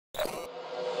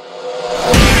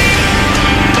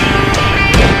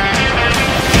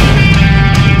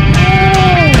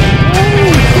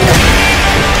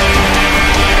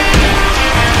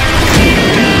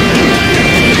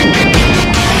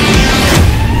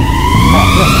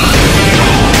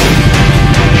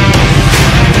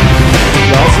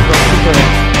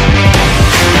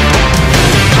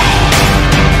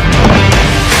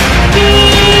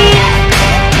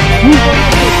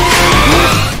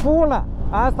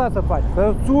asta să faci,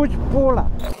 să suci pula.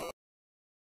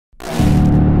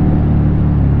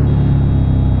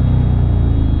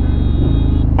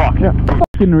 Fuck yeah.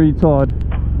 Fucking retard.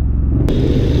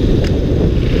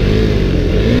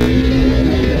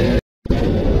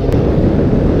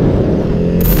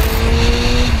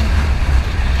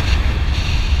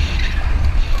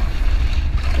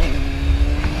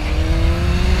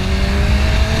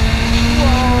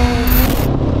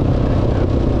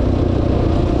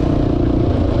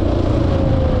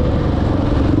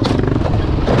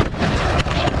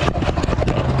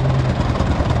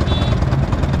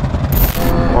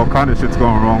 All kind of shit's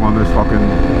going wrong on this fucking.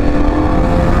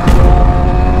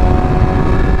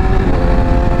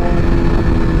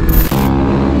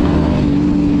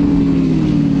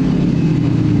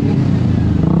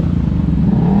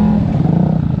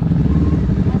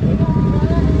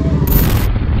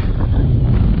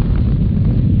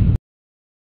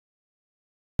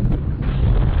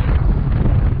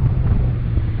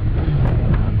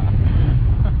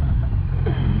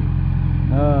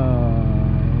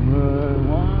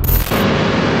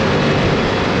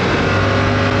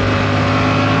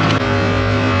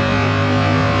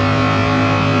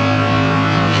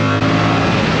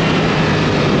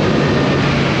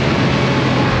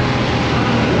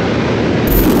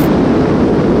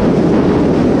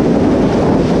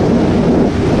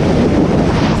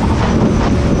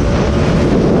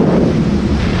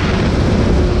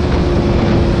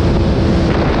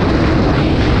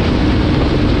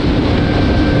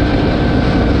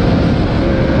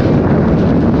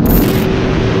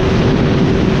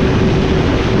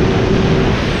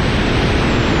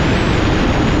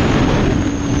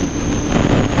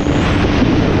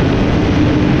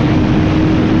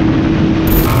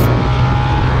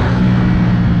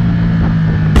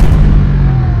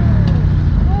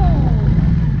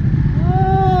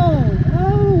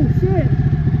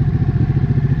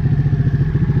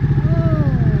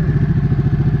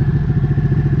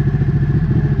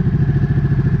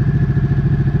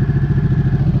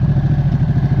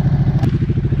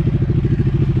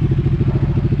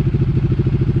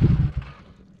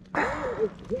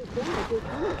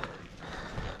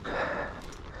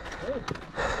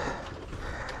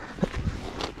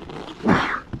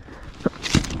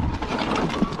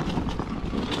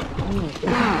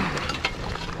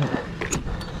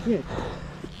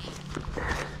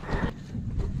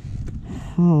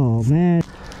 Oh man.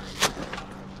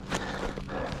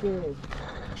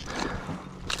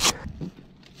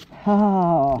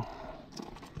 Oh.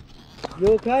 You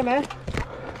okay, man?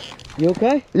 You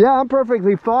okay? Yeah, I'm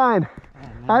perfectly fine.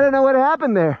 I don't know what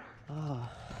happened there. Oh.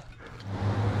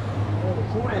 Oh, the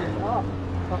coolant is off.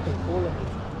 Fucking coolant is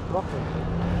broken.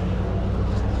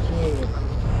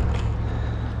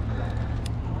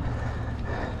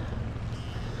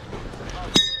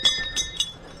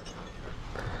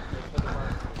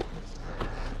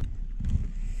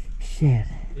 Shit.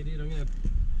 Hey dude,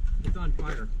 it's on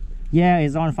fire. Yeah,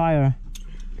 it's on fire.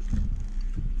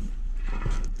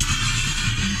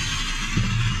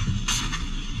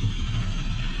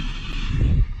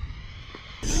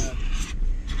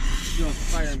 Do a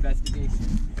fire investigation.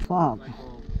 Fuck.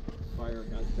 Fire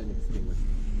has been extinguished.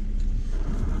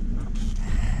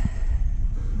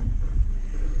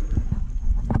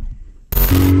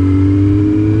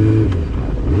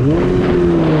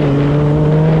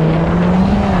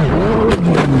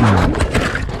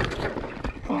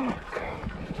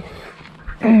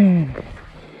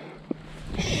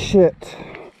 Shit.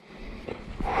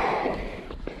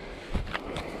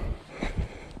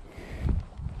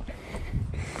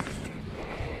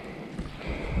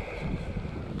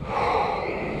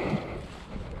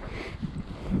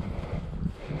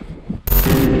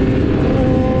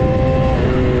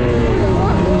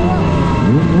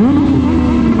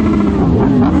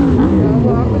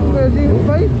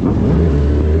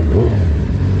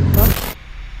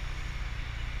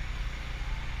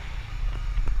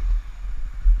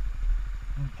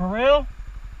 For real?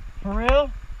 For real?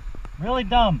 Really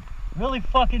dumb. Really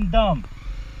fucking dumb.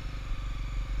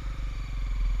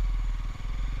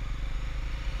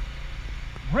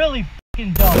 Really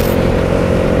fucking dumb.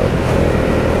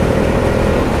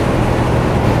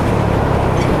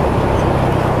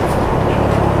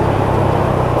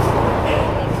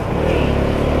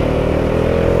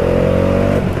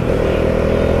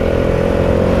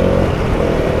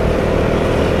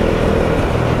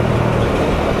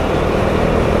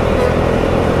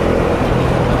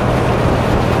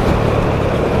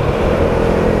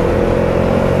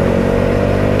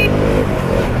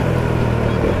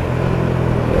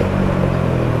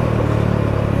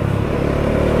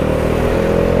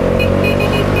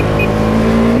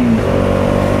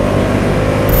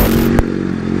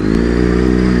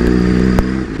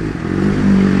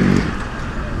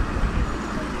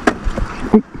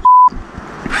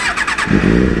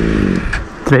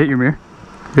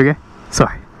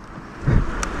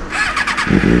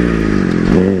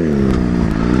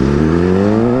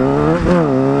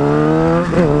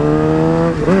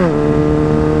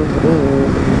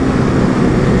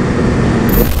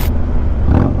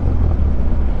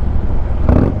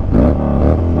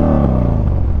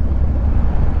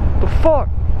 Fuck!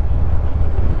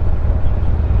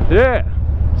 Yeah!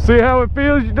 See how it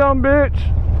feels, you dumb bitch?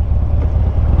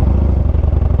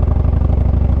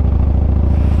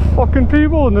 Fucking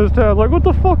people in this town, like, what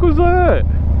the fuck was that?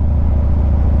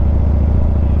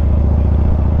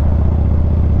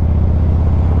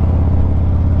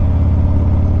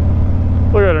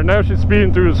 Look at her, now she's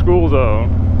speeding through the school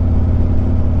zone.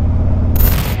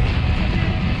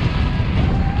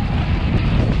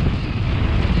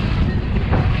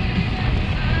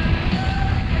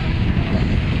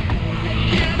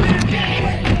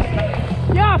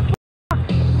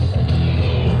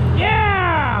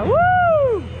 Yeah!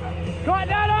 Woo! Got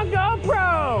that on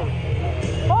GoPro!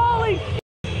 Holy shit!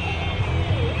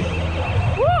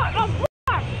 What the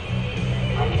fuck?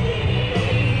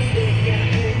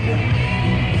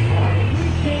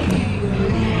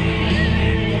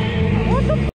 What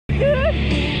the fuck, dude?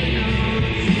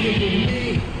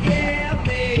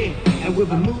 And we'll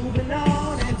be moving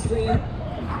on and swing.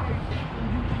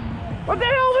 What the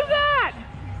hell was that?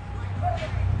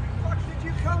 Where did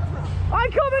you come from? I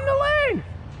come in the lane!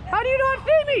 How do you not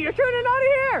see me? You're turning out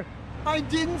of here! I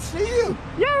didn't see you.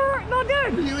 Yeah, no,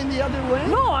 Were dude! you in the other way?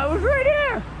 No, I was right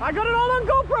here! I got it all on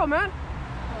GoPro, man!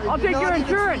 I'll did take not your even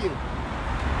see insurance. you. I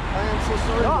am so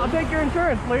sorry. No, I'll man. take your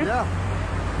insurance, please.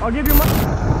 Yeah. I'll give you my...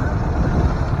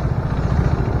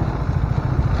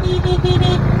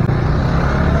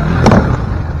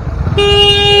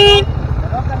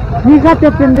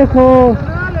 Fíjate, pendejo.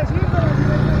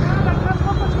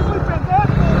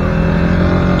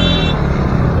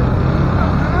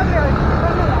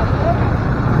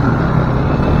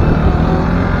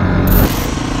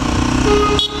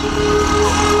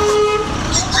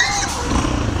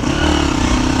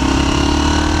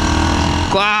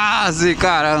 Quase,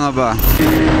 caramba!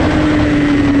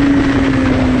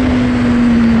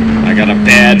 I got a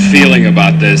bad feeling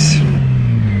about this.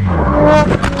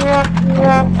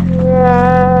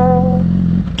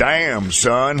 Damn,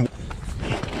 son.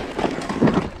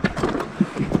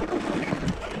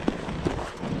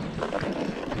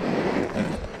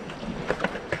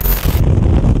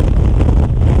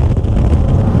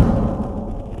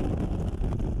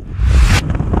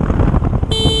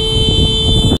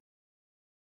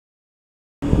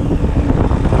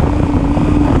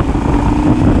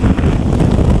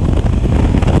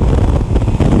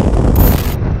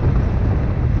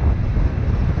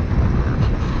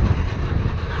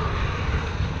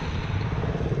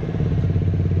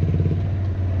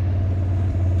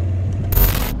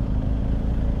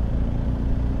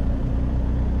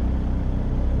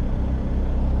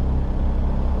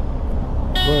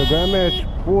 Bă, gămeș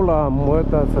pula în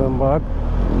măta să-mi bag.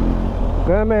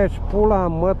 Gămeș pula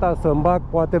în măta să-mi bag.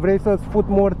 Poate vrei să-ți fut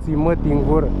morții mătii în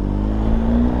gură.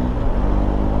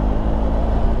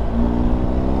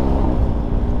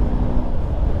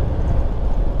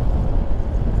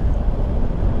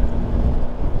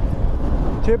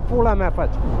 Ce pula mea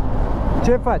faci?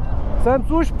 Ce faci? Să-mi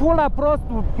sugi pula,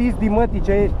 prostul pizdi mătii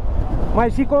ce ești. Mai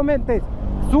și comentezi.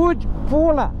 Sugi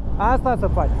pula. Asta să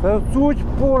faci. Să sugi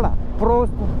pula,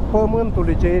 prostul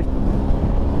pământului ce ești.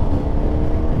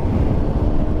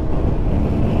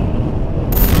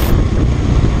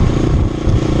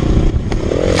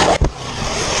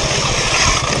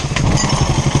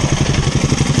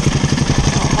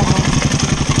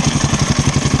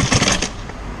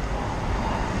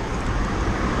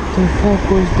 The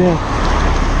fuck was that?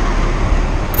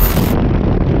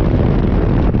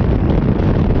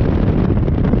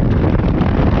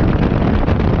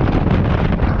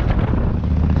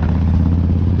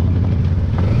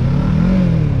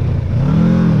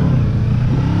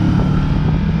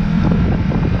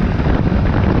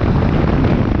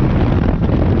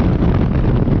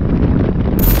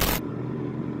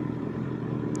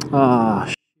 Ah,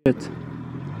 shit.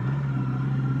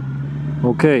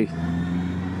 Okay.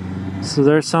 So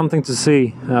there's something to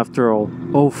see after all.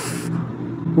 Oh,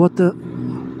 what the?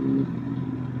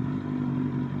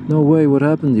 No way, what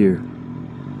happened here?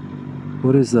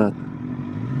 What is that?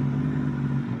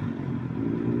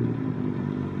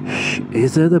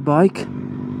 Is that a bike?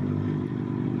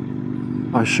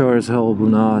 I sure as hell will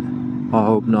not. I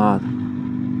hope not.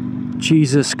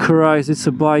 Jesus Christ, it's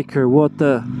a biker. What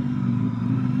the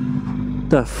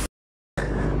f?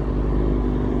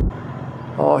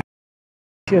 Oh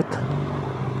shit.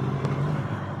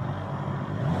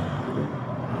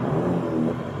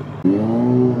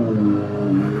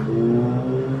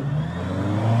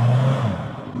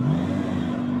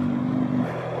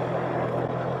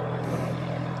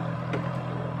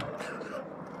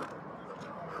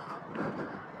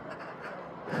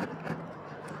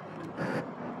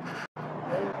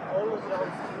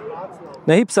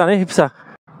 Nehyb sa, nehyb sa.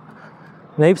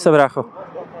 Nehyb sa, brácho.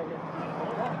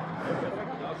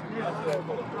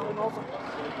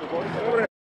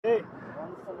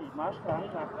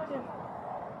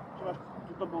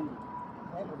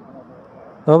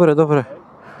 Dobre, dobre.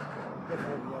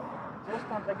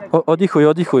 Oddychuj,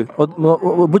 oddychuj.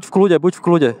 Buď v kľude, buď v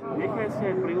kľude. Dýchaj si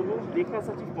aj príľbu, dýchá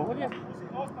sa ti v pohode?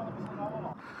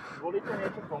 Volíte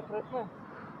niečo konkrétne?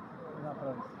 Na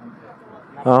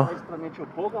pravej strane niečo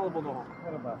bok alebo noha?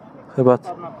 Chrbát.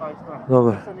 Na pravej strane.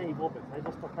 Dobre. To sa nehyb vôbec, hej?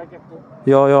 Zostať tak, jak to...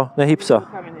 Jo, nehyb sa.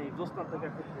 Rukami nehyb, zostať tak,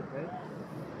 jak to hej?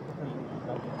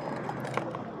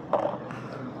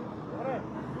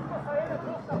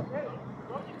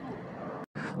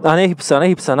 A nehyb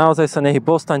sa, naozaj sa nehyb.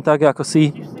 Postaň tak, ako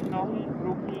si. Cítiš si nohy,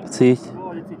 ruky? Cíť.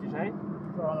 Pohode cítiš, hej?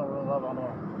 Ľavá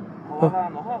noha. Ľavá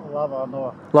noha? Ľavá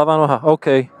noha. Ľavá noha,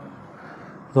 OK.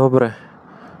 Dobre.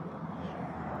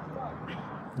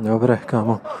 Dobre,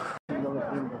 kámo.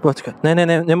 Počkaj,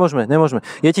 nemôžeme.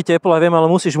 Je ti teplo, ja viem, ale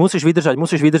musíš vydržať,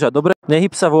 dobre?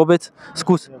 Nehyb sa vôbec,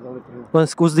 len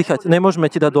skús dýchať. Nemôžeme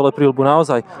ti dať dole príľbu,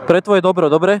 naozaj. Pre tvoje dobro,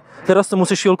 dobre? Teraz to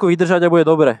musíš chvíľku vydržať a bude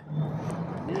dobre.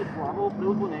 Ľavou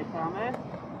príľbu necháme.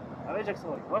 A vieš, ak sa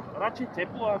hovorí, radšej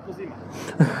teplo ako zima.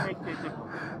 Nech je teplo.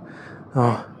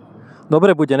 No.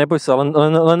 Dobre bude, neboj sa,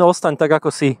 len ostaň tak,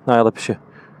 ako si, najlepšie.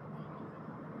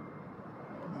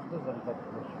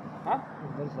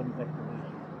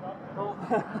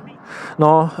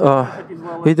 No,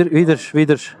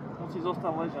 vydrž. Musí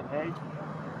zostať ležať, hej.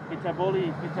 Keď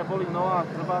ťa bolí noha,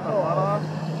 chrbát a hlava,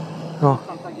 no.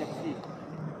 Zostaň tak, jak si.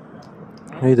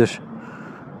 Vydrž.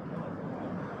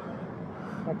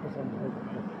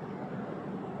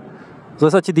 Zle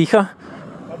sa ti dýcha?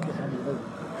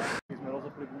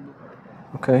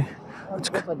 OK.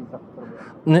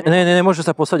 Nemôže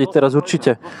sa posadiť teraz,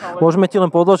 určite. Môžeme ti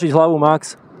len podložiť hlavu,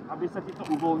 Max. Aby sa ti to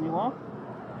uvoľnilo.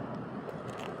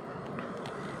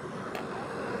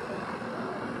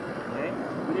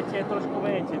 Bude ti aj trošku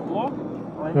veje teplo,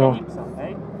 ale nehyb sa,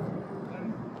 hej?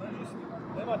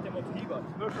 Nemáte moc hýbať.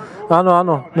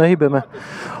 Áno, nehybeme.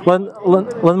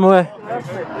 Len moje...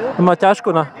 Má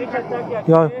ťažko na... Dýchať tak, jak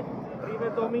je, pri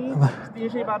vedomí, s tým,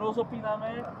 že iba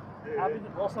rozopíname, aby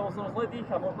sa zle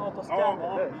dýcha, možno to stiahne,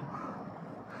 hej?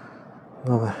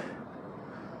 Dobre.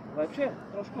 Lepšie?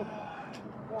 Trošku?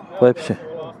 Lepšie.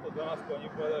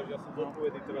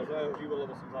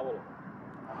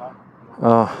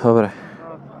 Dobre.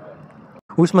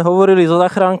 Už sme hovorili so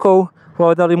zachránkou,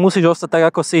 povedali, musíš ostať tak,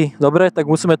 ako si. Dobre, tak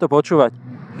musíme to počúvať.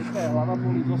 Hlava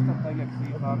bolí, zostať tak, jak si.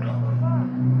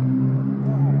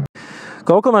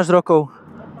 Koľko máš rokov?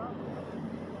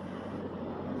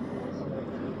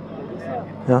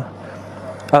 Ja.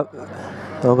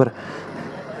 Dobre.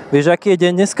 Vieš, aký je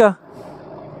deň dneska?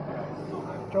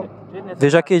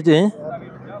 Vieš, aký je deň?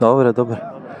 Dobre. Jak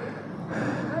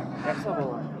sa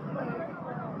volá?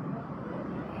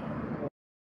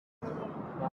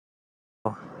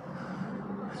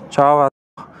 Čau.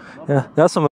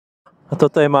 Ja som... A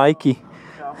toto je Majky.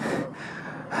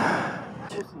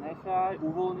 Tu si nechaj,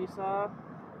 uvoľni sa.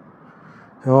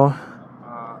 Jo.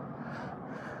 A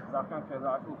zachránka je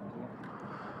zákupku.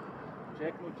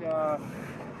 Čeknú ťa,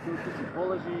 chvíľku si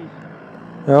poležíš.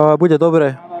 Jo, bude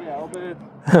dobre. Navaria obed.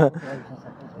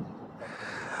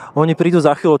 Oni prídu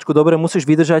za chvíľočku, dobre, musíš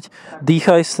vydržať,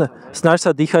 dýchaj, snaž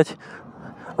sa dýchať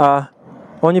a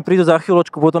oni prídu za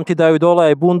chvíľočku, potom ti dajú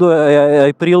dole aj bundu, aj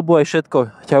príľbu, aj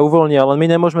všetko, ťa uvoľnia, ale my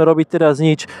nemôžeme robiť teraz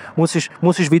nič,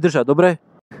 musíš vydržať, dobre?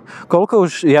 Koľko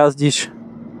už jazdíš?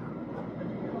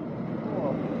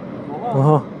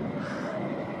 Oho.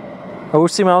 A už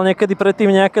si mal niekedy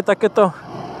predtým nejaké takéto?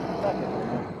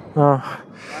 No.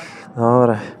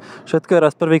 Dobre. Všetko je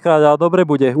raz prvýkrát, ale dobre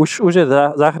bude. Už je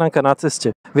záchranka na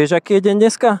ceste. Vieš, aký je deň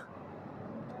dneska?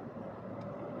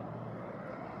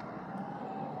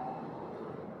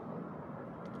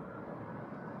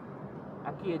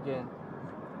 Aký je deň?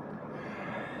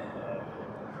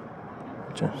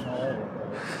 Čo?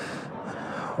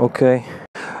 OK.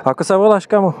 Ako sa voláš,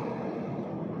 kamo?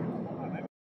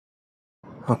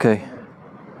 OK.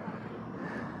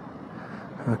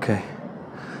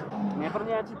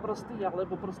 Nebrnia ti prsty,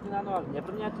 alebo prsty na nohách?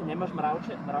 Nebrnia ti? Nemáš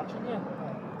mravčenie?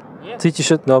 Nie? Cítiš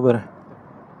všetko? Dobre.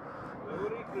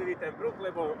 Urýchlili ten bruk,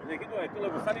 lebo nech idú aj tu,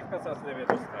 lebo sanitka sa asi nevie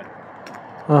dostať.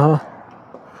 Aha.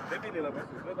 Debili, lebo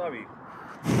sú zvedaví.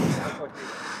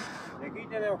 Nech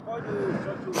ide, lebo choďú,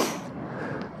 čo tu.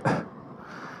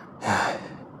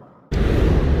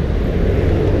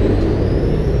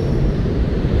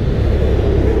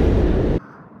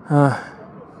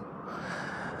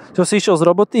 Čo si išiel z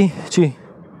roboty? Či?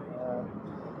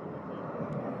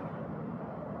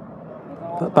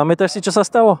 Pamätáš si, čo sa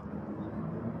stalo?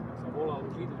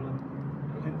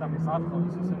 Že tam je sladko, oni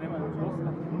si nemajú čo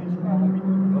dostať.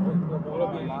 Lebo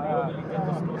urobili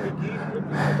tieto sklopiky, že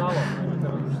by sa dalo, že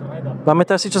teraz už sa nedá.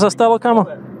 Pamätáš si, čo sa stalo, kamo?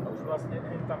 A už vlastne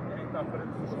tam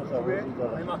predúčuje,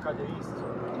 nemá kade ísť.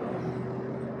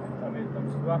 Tam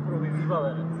sú dva pruhy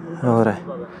vybavené. Dobre.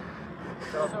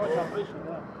 Teraz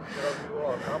by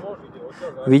volal kamoš, ide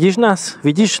odtiaľ. Vidíš nás?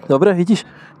 Vidíš? Dobre, vidíš?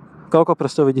 Koľko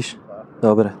prstov vidíš?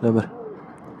 Dobre, dobre.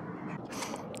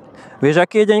 Vieš,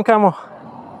 aký je deň, kamo?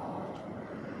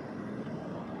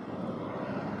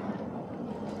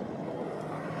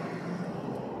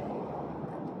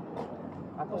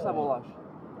 Ako sa voláš?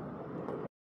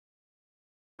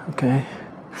 OK.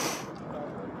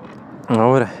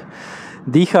 Dobre.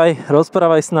 Dýchaj,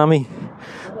 rozprávaj s nami.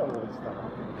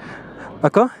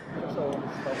 Ako?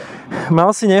 Mal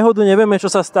si nehodu, nevieme, čo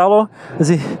sa stalo.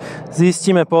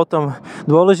 Zistíme potom.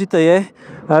 Dôležité je,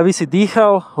 aby si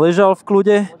dýchal, ležal v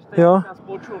kľude. Jo?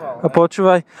 A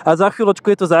počúvaj. A za chvíľočku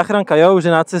je to záchranka, jo, už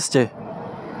je na ceste.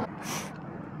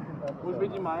 Už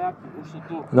vidím majaky, už sú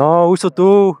tu. No, už sú tu.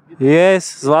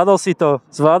 Yes, zvládol si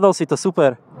to,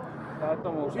 super.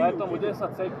 Daj tomu 10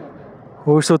 sekúnd.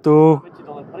 Už sú tu. Dáme ti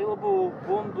dole prilbu,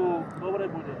 bundu, dobre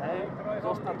bude, hej?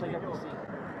 Zostaň tak, ako si.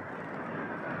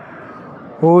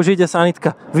 Už ide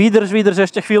sanitka. Vydrž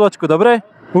ešte chvíľočku, dobre?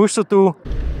 Už sú tu.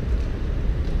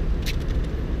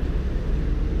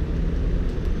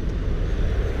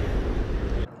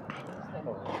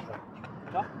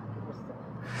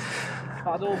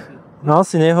 Spadol si. Mal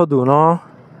si nehodu, no.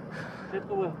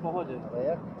 Všetko bude v pohode.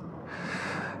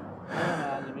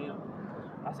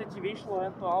 Asi ti vyšlo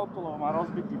len to auto, lebo má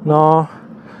rozbitý. No,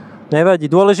 nevadí.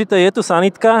 Dôležité je tu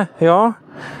sanitka, jo?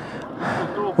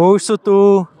 Už sú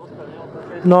tu.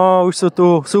 No, už sú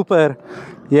tu. Super.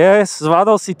 Yes,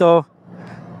 zvládol si to.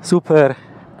 Super.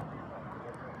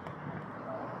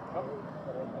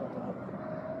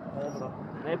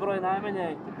 Nebroj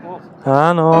najmenej.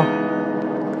 Áno.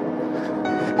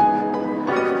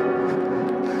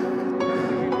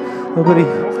 Dobrý.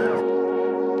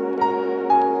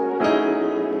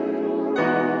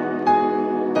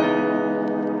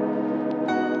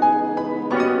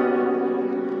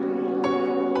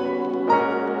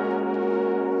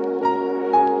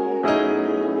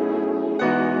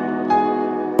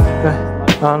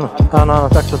 Áno,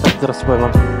 takto, teraz poviem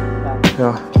vám.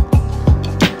 Jo.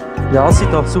 Dal si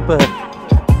to, super.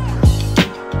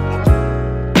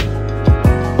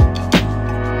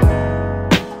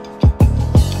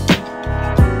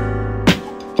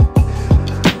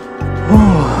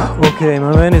 OK,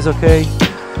 my man is OK.